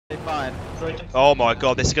Fine. Oh my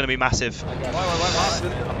god, this is going to be massive. I'm after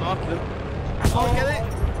them. Oh, get it!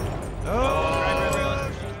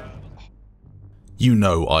 Oh. You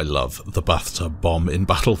know I love the bathtub bomb in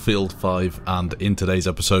Battlefield 5, and in today's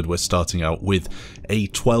episode we're starting out with a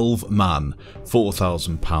 12-man,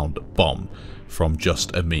 £4,000 bomb from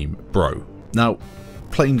Just a Meme Bro. Now,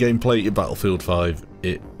 playing gameplay in Battlefield 5,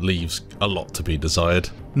 it leaves a lot to be desired.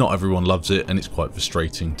 Not everyone loves it, and it's quite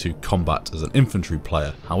frustrating to combat as an infantry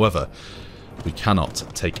player. However, we cannot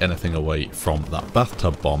take anything away from that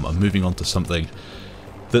bathtub bomb, and moving on to something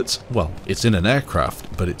that's, well, it's in an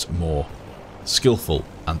aircraft, but it's more skillful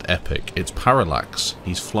and epic. It's Parallax.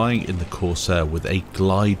 He's flying in the Corsair with a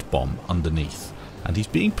glide bomb underneath, and he's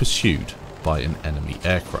being pursued by an enemy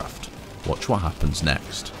aircraft. Watch what happens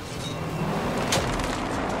next.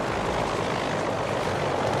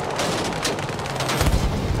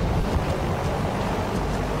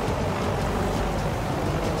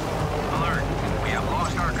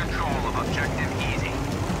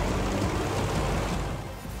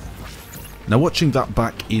 Now, watching that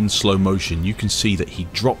back in slow motion, you can see that he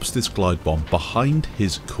drops this glide bomb behind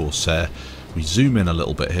his Corsair. We zoom in a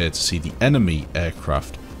little bit here to see the enemy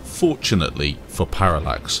aircraft, fortunately for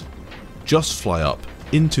Parallax, just fly up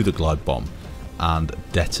into the glide bomb and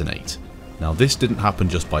detonate. Now, this didn't happen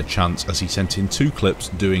just by chance, as he sent in 2 clips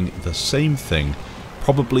doing the same thing.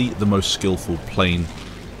 Probably the most skillful plane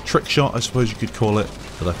trick shot, I suppose you could call it,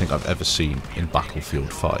 that I think I've ever seen in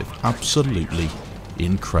Battlefield 5. Absolutely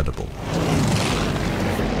incredible.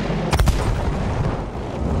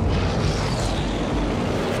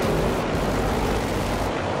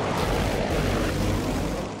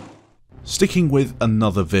 Sticking with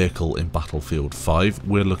another vehicle in Battlefield 5,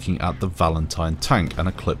 we're looking at the Valentine tank and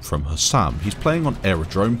a clip from Hussam. He's playing on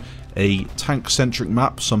Aerodrome, a tank-centric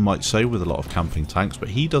map, some might say, with a lot of camping tanks, but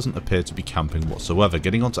he doesn't appear to be camping whatsoever,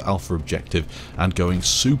 getting onto Alpha Objective and going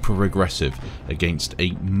super aggressive against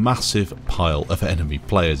a massive pile of enemy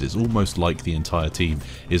players. It's almost like the entire team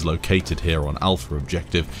is located here on Alpha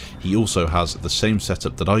Objective. He also has the same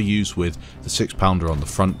setup that I use, with the 6-pounder on the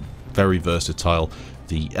front, very versatile,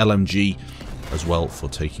 the LMG as well for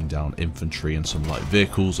taking down infantry and some light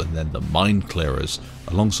vehicles, and then the mine clearers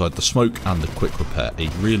alongside the smoke and the quick repair. A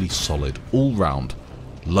really solid all-round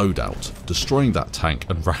loadout, destroying that tank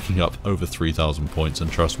and racking up over 3,000 points,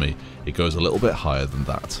 and trust me, it goes a little bit higher than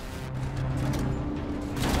that.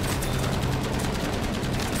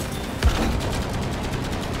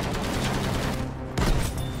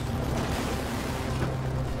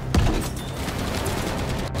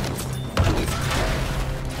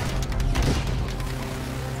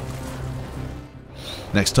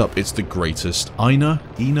 Next up, it's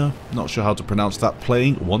TheGreatestEina, not sure how to pronounce that,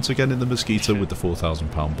 playing once again in the Mosquito with the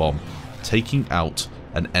 £4,000 bomb, taking out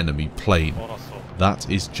an enemy plane. That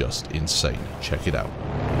is just insane. Check it out.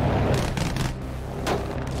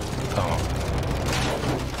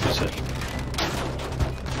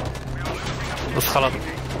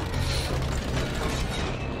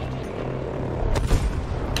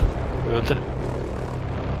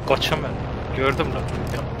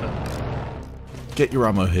 Get Your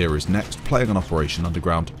Ammo Here is next, playing on Operation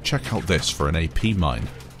Underground. Check out this for an AP mine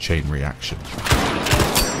chain reaction.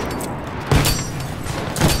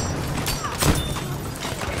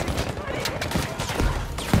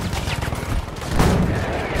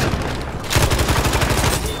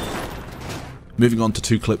 Moving on to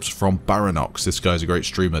 2 clips from Baronox. This guy's a great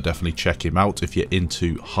streamer, definitely check him out if you're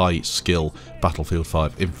into high skill Battlefield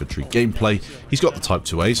 5 infantry gameplay. He's got the Type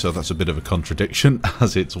 2A, so that's a bit of a contradiction,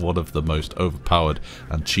 as it's one of the most overpowered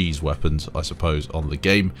and cheese weapons, I suppose, on the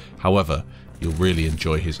game. However, you'll really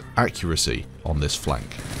enjoy his accuracy on this flank.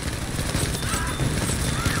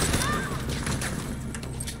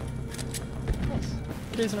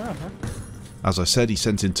 As I said, he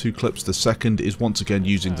sent in 2 clips. The second is once again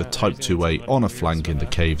using the Type 2A on a flank in the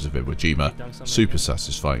caves of Iwo Jima. Super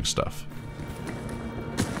satisfying stuff.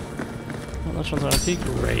 Well, that one's on a peak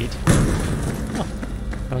raid. Oh,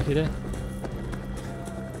 how lucky day.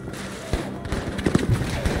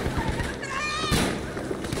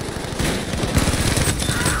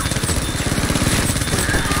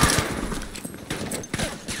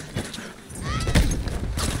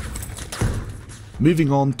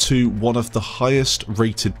 Moving on to one of the highest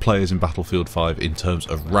rated players in Battlefield 5 in terms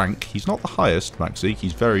of rank. He's not the highest, Maxi,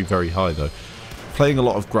 he's very, very high though. Playing a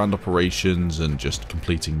lot of grand operations and just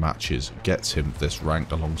completing matches gets him this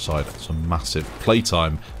rank, alongside some massive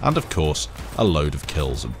playtime and of course a load of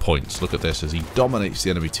kills and points. Look at this as he dominates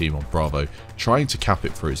the enemy team on Bravo, trying to cap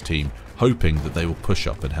it for his team, hoping that they will push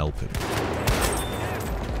up and help him.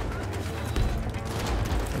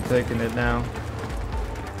 I'm taking it now.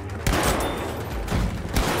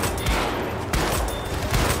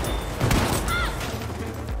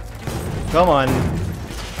 Come on.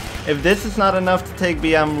 If this is not enough to take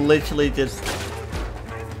B, I'm literally just...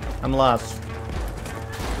 I'm lost.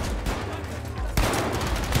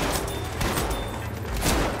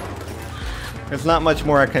 There's not much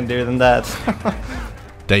more I can do than that.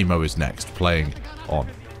 Daimo is next, playing on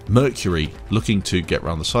Mercury, looking to get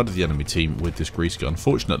around the side of the enemy team with this grease gun.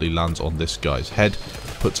 Unfortunately lands on this guy's head,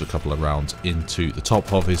 puts a couple of rounds into the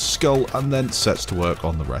top of his skull, and then sets to work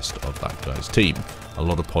on the rest of that guy's team. A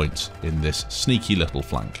lot of points in this sneaky little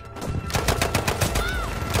flank.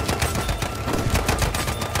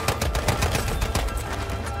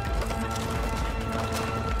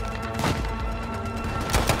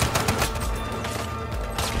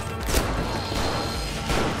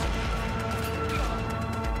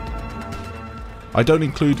 I don't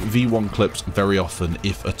include V1 clips very often,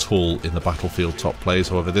 if at all, in the Battlefield top plays.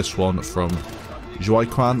 However, this one from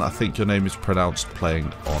Jiuquan, I think your name is pronounced,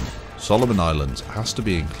 playing on Solomon Islands, has to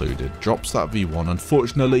be included. Drops that V1,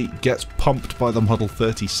 unfortunately gets pumped by the Model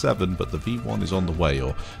 37, but the V1 is on the way,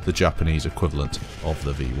 or the Japanese equivalent of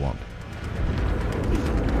the V1.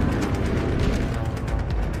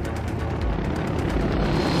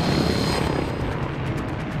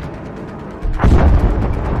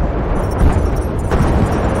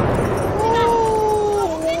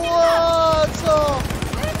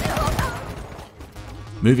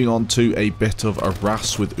 Moving on to a bit of a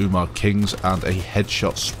RAS with Umar Kings and a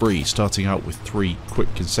headshot spree, starting out with 3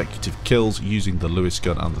 quick consecutive kills using the Lewis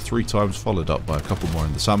gun and the 3 times, followed up by a couple more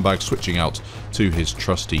in the sandbag, switching out to his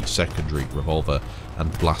trusty secondary revolver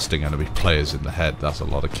and blasting enemy players in the head. That's a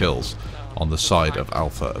lot of kills on the side of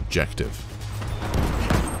Alpha Objective.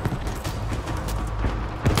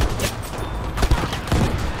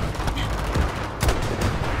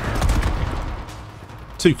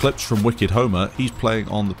 Two clips from Wicked Homer. He's playing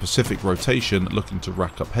on the Pacific rotation, looking to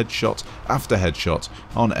rack up headshot after headshot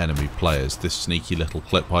on enemy players. This sneaky little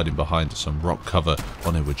clip hiding behind some rock cover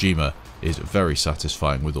on Iwo Jima is very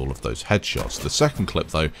satisfying with all of those headshots. The second clip,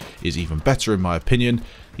 though, is even better in my opinion.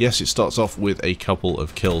 Yes, it starts off with a couple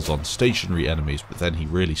of kills on stationary enemies, but then he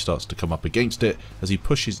really starts to come up against it as he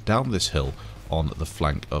pushes down this hill on the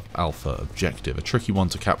flank of Alpha Objective. A tricky one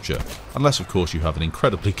to capture, unless of course you have an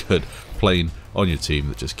incredibly good plane on your team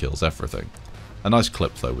that just kills everything. A nice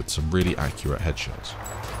clip though, with some really accurate headshots.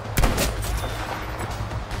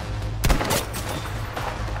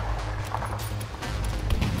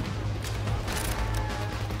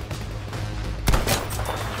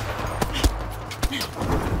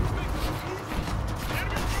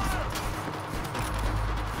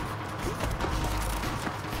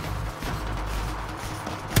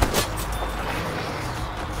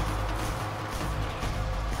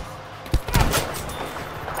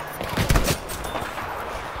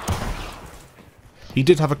 He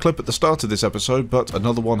did have a clip at the start of this episode, but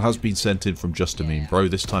another one has been sent in from Just a Mean Bro,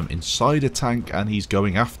 this time inside a tank, and he's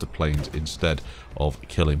going after planes instead of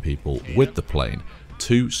killing people with the plane.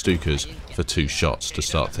 2 Stukas for 2 shots to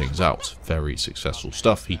start things out. Very successful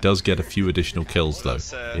stuff. He does get a few additional kills though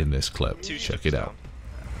in this clip. Check it out.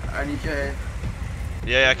 I need your head.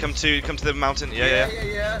 Yeah, come to the mountain.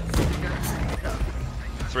 Yeah.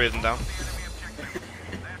 3 of them down.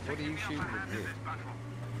 What are you shooting with here?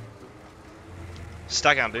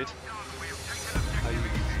 Stag out, dude. How you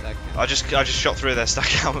stag down? I just shot 3 of their stag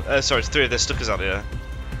out. Sorry, 3 of their Stukas out here.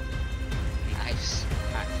 Nice.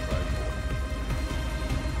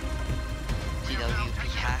 DWP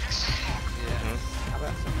hacks. Yeah. How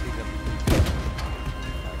about some DWP?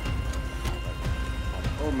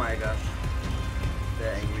 Oh my gosh.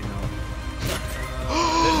 They're angry now.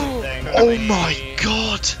 Oh my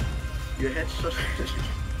god! Your headshot.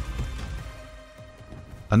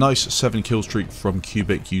 A nice 7 kill streak from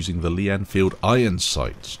Cubic using the Lee Enfield iron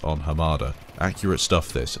sights on Hamada. Accurate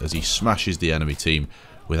stuff this, as he smashes the enemy team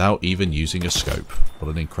without even using a scope. What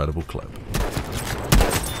an incredible clip.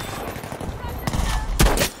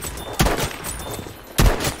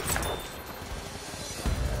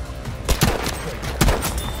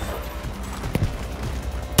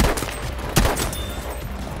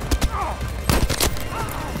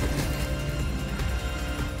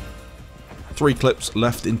 Three clips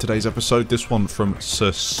left in today's episode. This one from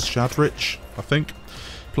Sir Shadrich, I think.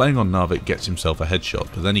 Playing on Narvik gets himself a headshot,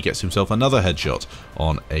 but then he gets himself another headshot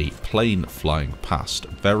on a plane flying past.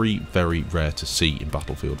 Very, very rare to see in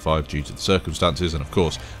Battlefield 5 due to the circumstances, and of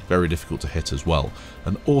course, very difficult to hit as well.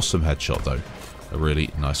 An awesome headshot though. A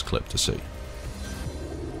really nice clip to see.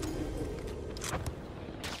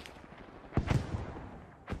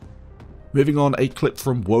 Moving on, a clip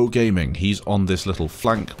from Woe Gaming. He's on this little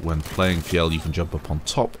flank. When playing Fiel, you can jump up on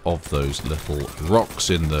top of those little rocks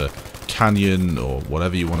in the canyon, or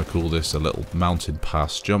whatever you want to call this, a little mountain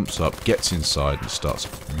pass. Jumps up, gets inside, and starts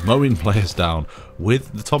mowing players down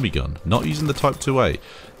with the Tommy gun, not using the Type 2A.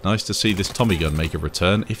 Nice to see this Tommy gun make a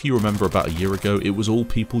return. If you remember, about a year ago, it was all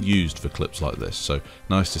people used for clips like this, so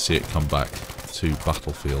nice to see it come back to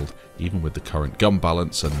Battlefield, even with the current gun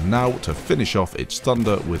balance. And now, to finish off, it's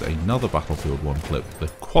Thunder with another Battlefield 1 clip. The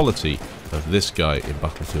quality of this guy in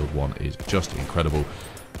Battlefield 1 is just incredible,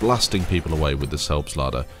 blasting people away with the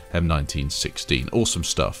Selbstlader M1916. Awesome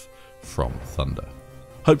stuff from Thunder.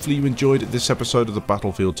 Hopefully you enjoyed this episode of the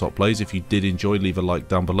Battlefield Top Plays. If you did enjoy, leave a like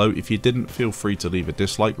down below. If you didn't, feel free to leave a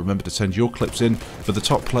dislike. Remember to send your clips in for the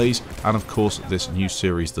top plays, and of course this new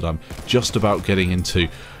series that I'm just about getting into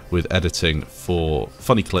with editing for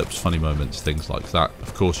funny clips, funny moments, things like that.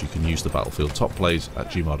 Of course, you can use the Battlefield Top Plays at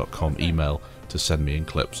gmail.com email to send me in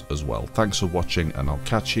clips as well. Thanks for watching, and I'll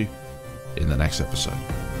catch you in the next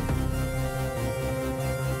episode.